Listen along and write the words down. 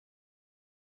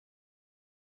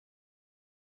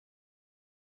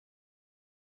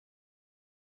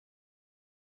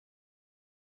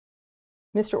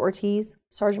Mr. Ortiz,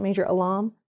 Sergeant Major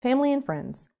Alam, family and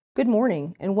friends, good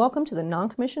morning and welcome to the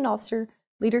Non-Commissioned Officer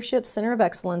Leadership Center of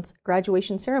Excellence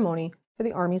graduation ceremony for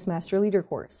the Army's Master Leader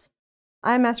course.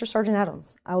 I am Master Sergeant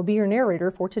Adams. I will be your narrator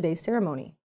for today's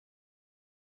ceremony.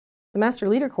 The Master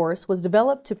Leader course was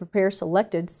developed to prepare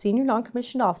selected senior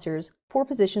non-commissioned officers for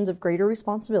positions of greater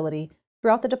responsibility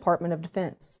throughout the Department of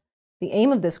Defense. The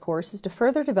aim of this course is to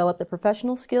further develop the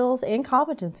professional skills and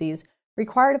competencies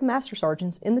required of Master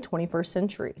Sergeants in the 21st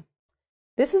century.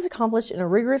 This is accomplished in a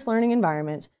rigorous learning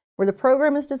environment where the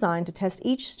program is designed to test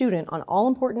each student on all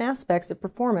important aspects of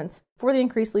performance for the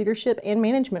increased leadership and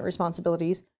management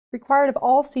responsibilities required of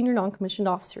all senior non-commissioned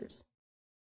officers.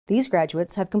 These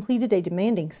graduates have completed a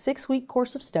demanding 6-week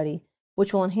course of study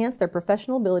which will enhance their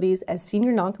professional abilities as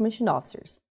senior non-commissioned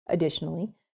officers.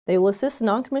 Additionally, they will assist the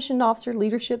Non-Commissioned Officer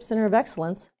Leadership Center of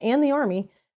Excellence and the Army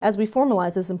as we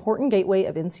formalize this important gateway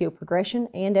of NCO progression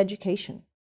and education.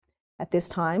 At this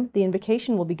time, the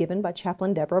invocation will be given by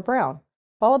Chaplain Deborah Brown,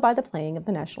 followed by the playing of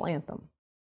the National Anthem.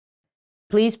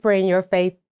 Please pray in your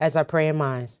faith as I pray in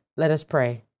mine. Let us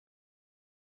pray.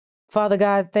 Father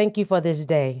God, thank you for this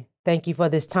day. Thank you for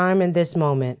this time and this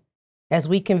moment as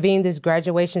we convene this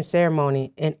graduation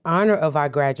ceremony in honor of our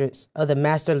graduates of the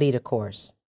Master Leader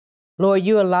course. Lord,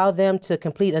 you allow them to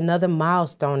complete another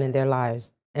milestone in their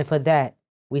lives, and for that,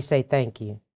 we say thank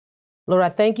you. Lord, I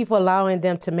thank you for allowing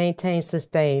them to maintain,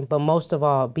 sustain, but most of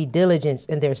all, be diligent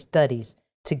in their studies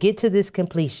to get to this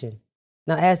completion.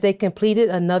 Now, as they completed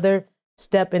another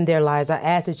step in their lives, I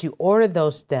ask that you order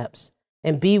those steps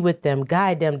and be with them,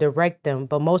 guide them, direct them,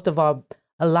 but most of all,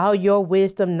 allow your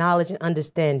wisdom, knowledge, and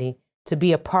understanding to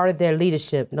be a part of their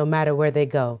leadership no matter where they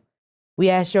go. We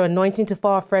ask your anointing to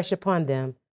fall fresh upon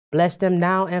them. Bless them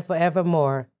now and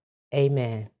forevermore.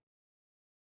 Amen.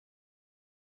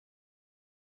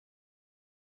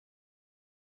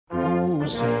 Oh,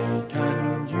 say,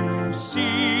 can you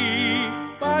see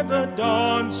by the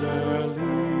dawn's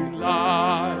early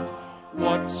light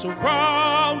what so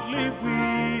proudly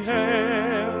we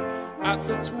hailed at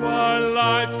the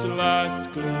twilight's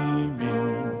last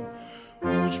gleaming,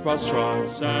 whose proud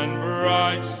stripes and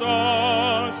bright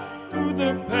stars through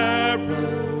the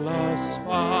perilous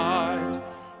fight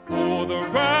o'er the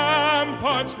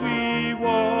ramparts we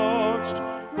watched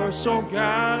were so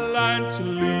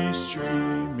gallantly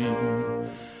streaming,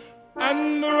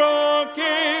 and the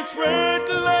rockets' red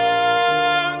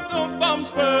glare, the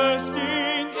bombs bursting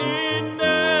in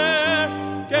air,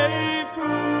 gave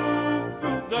proof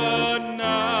through the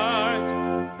night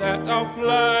that our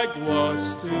flag was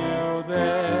still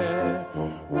there.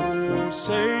 Oh,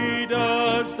 say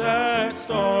does that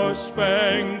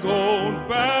star-spangled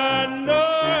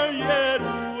banner yet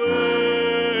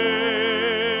wave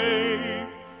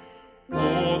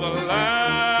o'er the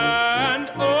land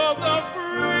of the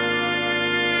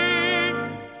free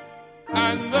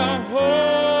and the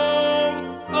home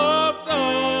of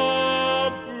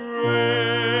the brave?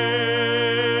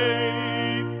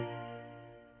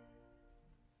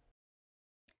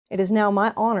 It is now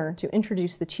my honor to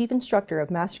introduce the Chief Instructor of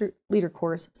Master Leader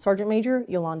Course, Sergeant Major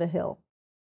Yolanda Hill.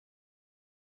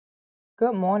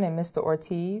 Good morning, Mr.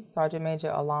 Ortiz, Sergeant Major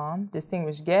Alam,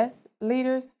 distinguished guests,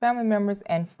 leaders, family members,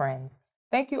 and friends.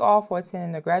 Thank you all for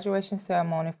attending the graduation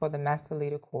ceremony for the Master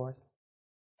Leader course.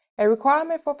 A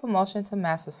requirement for promotion to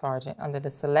Master Sergeant under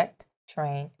the Select,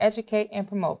 Train, Educate, and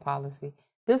Promote policy,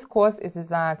 this course is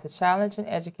designed to challenge and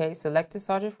educate selected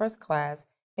Sergeant First Class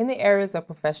in the areas of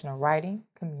professional writing,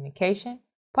 communication,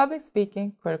 public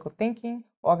speaking, critical thinking,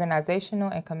 organizational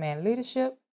and command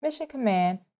leadership, mission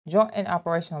command, joint and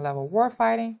operational level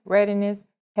warfighting, readiness,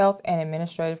 health, and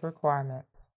administrative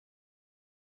requirements.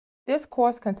 This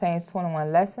course contains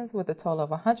 21 lessons with a total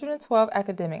of 112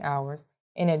 academic hours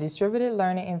in a distributed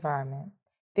learning environment.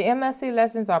 The MSc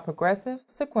lessons are progressive,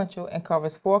 sequential, and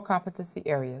covers 4 competency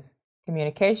areas: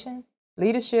 communications,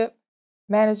 leadership,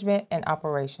 management, and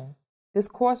operations. This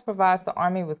course provides the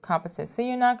Army with competent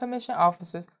senior non-commissioned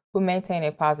officers who maintain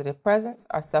a positive presence,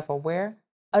 are self-aware,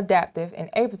 adaptive, and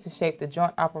able to shape the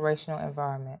joint operational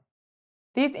environment.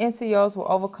 These NCOs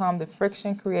will overcome the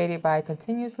friction created by a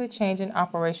continuously changing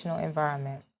operational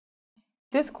environment.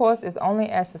 This course is only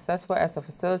as successful as the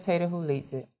facilitator who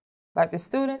leads it. Like the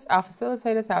students, our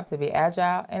facilitators have to be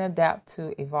agile and adapt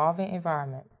to evolving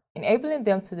environments, enabling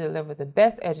them to deliver the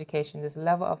best education this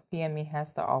level of PME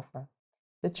has to offer.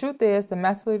 The truth is, the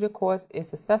Master Leader course is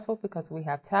successful because we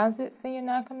have talented senior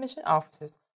non-commissioned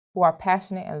officers who are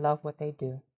passionate and love what they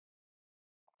do.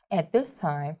 At this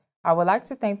time, I would like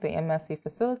to thank the MSc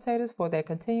facilitators for their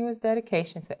continuous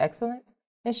dedication to excellence,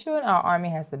 ensuring our Army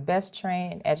has the best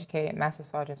trained and educated Master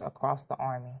Sergeants across the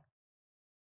Army.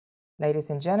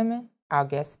 Ladies and gentlemen, our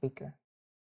guest speaker.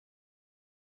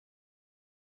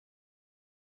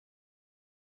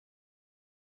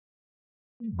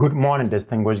 Good morning,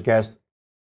 distinguished guests,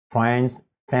 friends,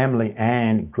 family,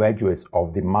 and graduates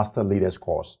of the Master Leaders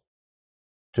course.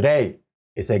 Today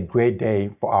is a great day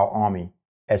for our Army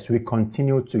as we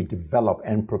continue to develop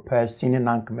and prepare senior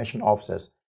non-commissioned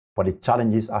officers for the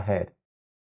challenges ahead.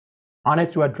 Honored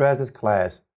to address this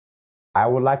class, I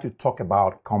would like to talk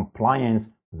about compliance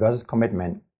versus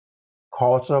commitment,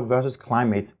 culture versus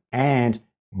climate, and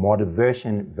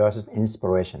motivation versus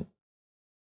inspiration.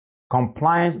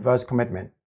 Compliance versus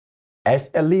commitment. As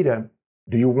a leader,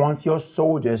 do you want your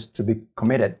soldiers to be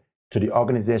committed to the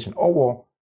organization, or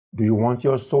do you want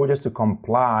your soldiers to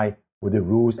comply with the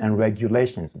rules and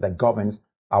regulations that governs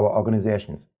our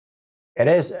organizations? It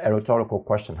is a rhetorical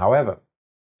question. However,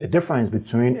 the difference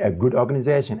between a good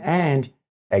organization and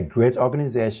a great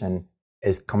organization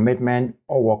is commitment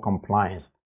over compliance.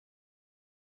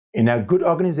 In a good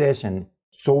organization,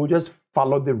 soldiers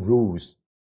follow the rules.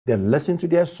 They listen to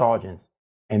their sergeants,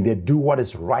 and they do what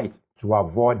is right to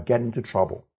avoid getting into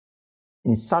trouble.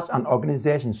 In such an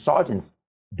organization, sergeants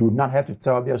do not have to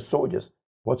tell their soldiers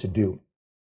what to do.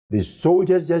 The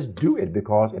soldiers just do it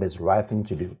because it is the right thing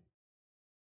to do.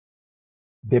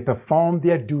 They perform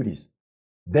their duties.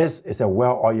 This is a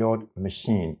well-oiled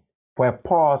machine where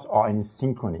parts are in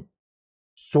synchrony.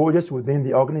 Soldiers within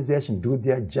the organization do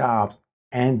their jobs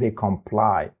and they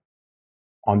comply.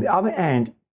 On the other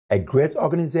hand, a great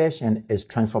organization is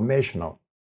transformational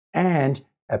and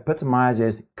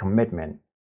epitomizes commitment.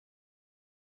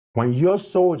 When your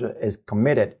soldier is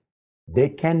committed, they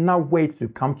cannot wait to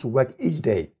come to work each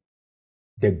day.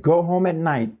 They go home at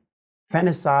night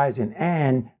fantasizing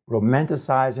and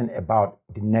romanticizing about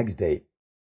the next day.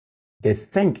 They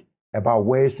think about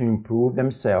ways to improve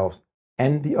themselves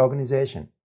and the organization.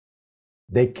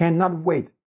 They cannot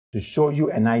wait to show you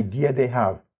an idea they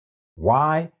have.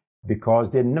 Why?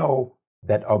 Because they know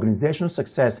that organizational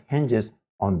success hinges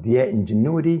on their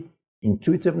ingenuity,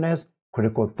 intuitiveness,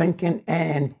 critical thinking,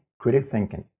 and critic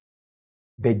thinking.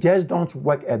 They just don't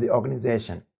work at the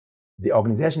organization. The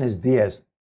organization is theirs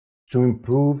to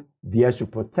improve, theirs to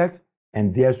protect,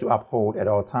 and theirs to uphold at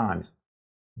all times.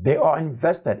 They are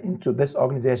invested into this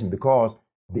organization because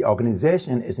the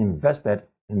organization is invested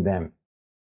in them.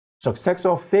 Success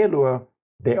or failure,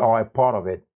 they are a part of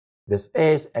it. This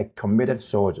is a committed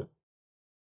soldier.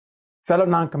 Fellow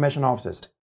non-commissioned officers,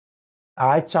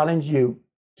 I challenge you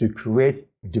to create,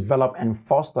 develop, and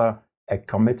foster a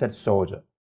committed soldier.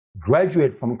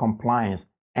 Graduate from compliance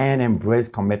and embrace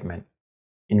commitment.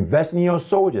 Invest in your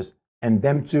soldiers, and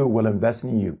them too will invest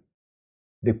in you.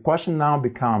 The question now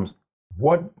becomes,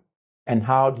 what and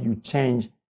how do you change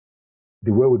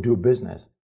the way we do business?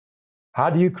 How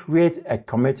do you create a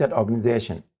committed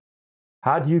organization?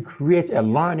 How do you create a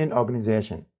learning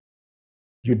organization?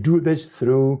 You do this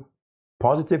through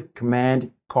positive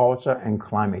command, culture, and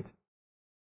climate.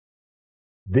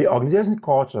 The organization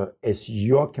culture is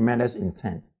your commander's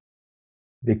intent.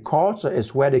 The culture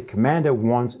is where the commander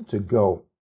wants to go.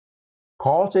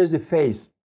 Culture is the face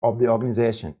of the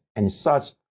organization, and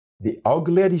such, the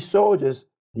uglier the soldiers,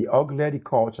 the uglier the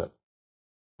culture.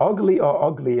 Ugly or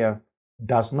uglier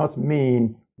does not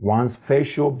mean one's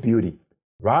facial beauty,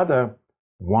 rather,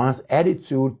 one's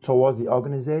attitude towards the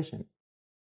organization.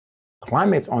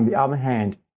 Climate, on the other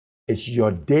hand, is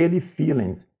your daily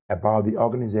feelings about the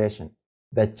organization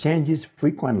that changes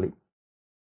frequently.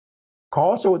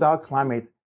 Culture without climate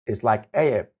is like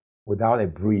air without a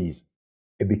breeze.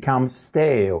 It becomes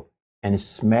stale and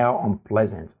smells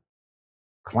unpleasant.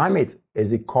 Climate is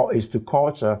to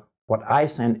culture what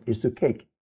icing is to cake.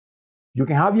 You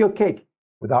can have your cake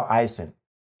without icing,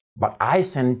 but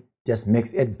icing just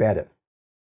makes it better.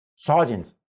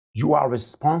 Sergeants, you are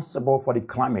responsible for the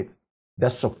climate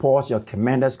that supports your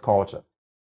commander's culture.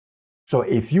 So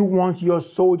if you want your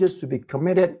soldiers to be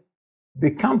committed,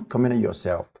 become committed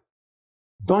yourself.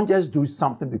 Don't just do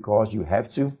something because you have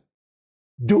to.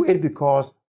 Do it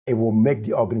because it will make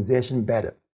the organization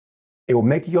better. It will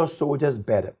make your soldiers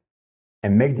better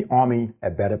and make the Army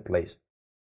a better place.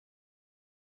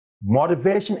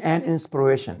 Motivation and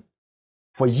inspiration.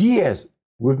 For years,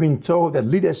 we've been told that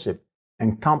leadership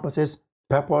encompasses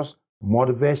purpose,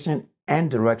 motivation, and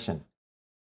direction.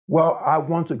 Well, I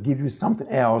want to give you something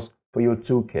else for your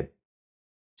toolkit.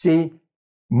 See,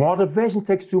 motivation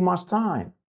takes too much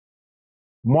time.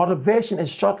 Motivation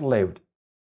is short-lived.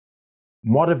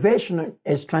 Motivation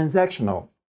is transactional.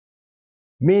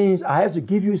 Means I have to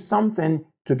give you something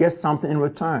to get something in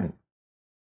return.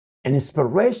 And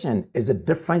inspiration is the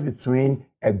difference between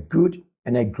a good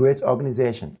and a great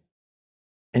organization.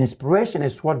 And inspiration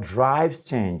is what drives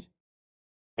change.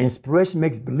 Inspiration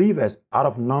makes believers out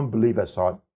of non-believers,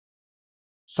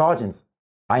 Sergeants,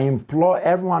 I implore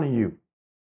every one of you,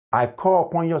 I call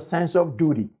upon your sense of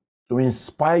duty to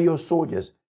inspire your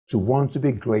soldiers to want to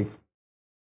be great.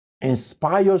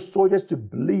 Inspire your soldiers to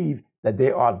believe that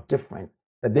they are different,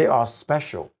 that they are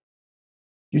special.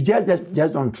 You just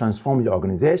don't transform your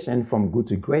organization from good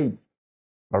to great,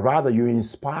 but rather you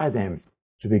inspire them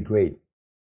to be great.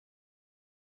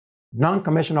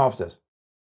 Non-commissioned officers,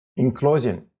 in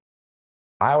closing,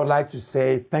 I would like to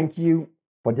say thank you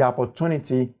for the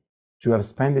opportunity to have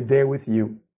spent the day with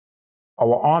you.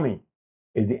 Our Army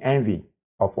is the envy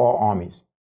of all armies.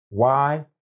 Why?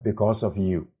 Because of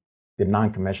you, the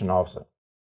non-commissioned officer.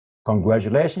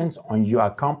 Congratulations on your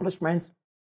accomplishments,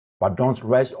 but don't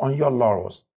rest on your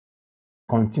laurels.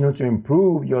 Continue to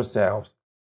improve yourselves,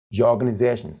 your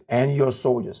organizations, and your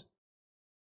soldiers.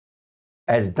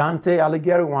 As Dante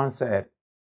Alighieri once said,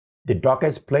 the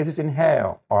darkest places in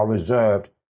hell are reserved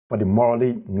for the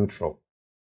morally neutral.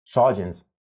 Sergeants,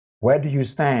 where do you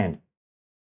stand?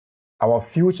 Our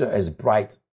future is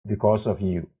bright because of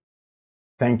you.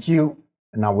 Thank you,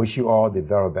 and I wish you all the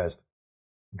very best.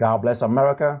 God bless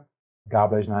America. God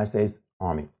bless the United States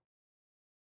Army.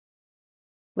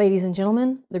 Ladies and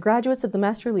gentlemen, the graduates of the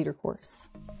Master Leader course.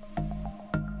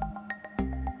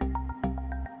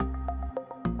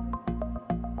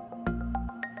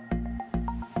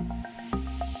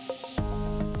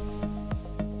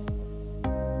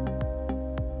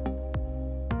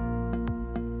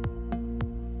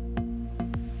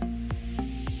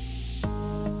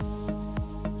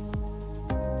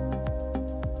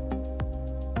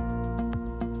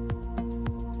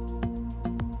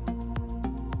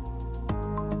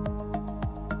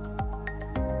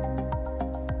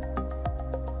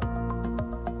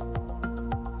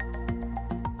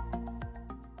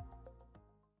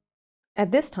 At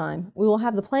this time, we will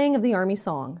have the playing of the Army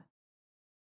song.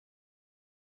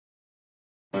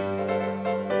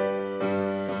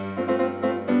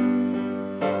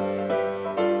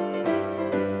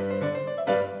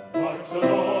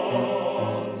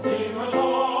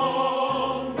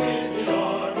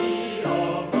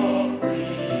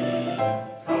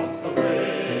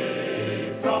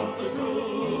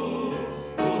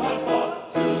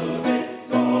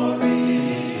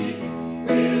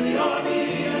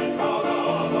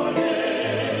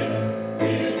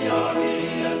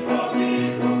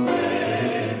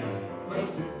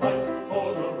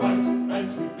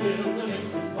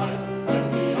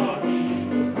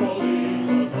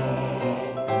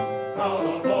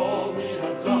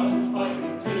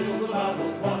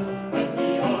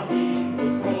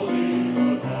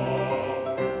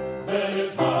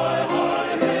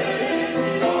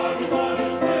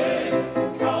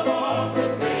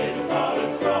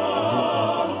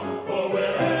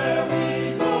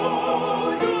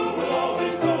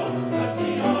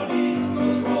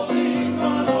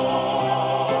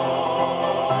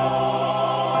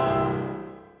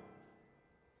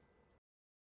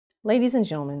 Ladies and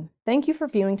gentlemen, thank you for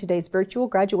viewing today's virtual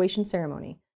graduation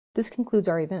ceremony. This concludes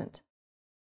our event.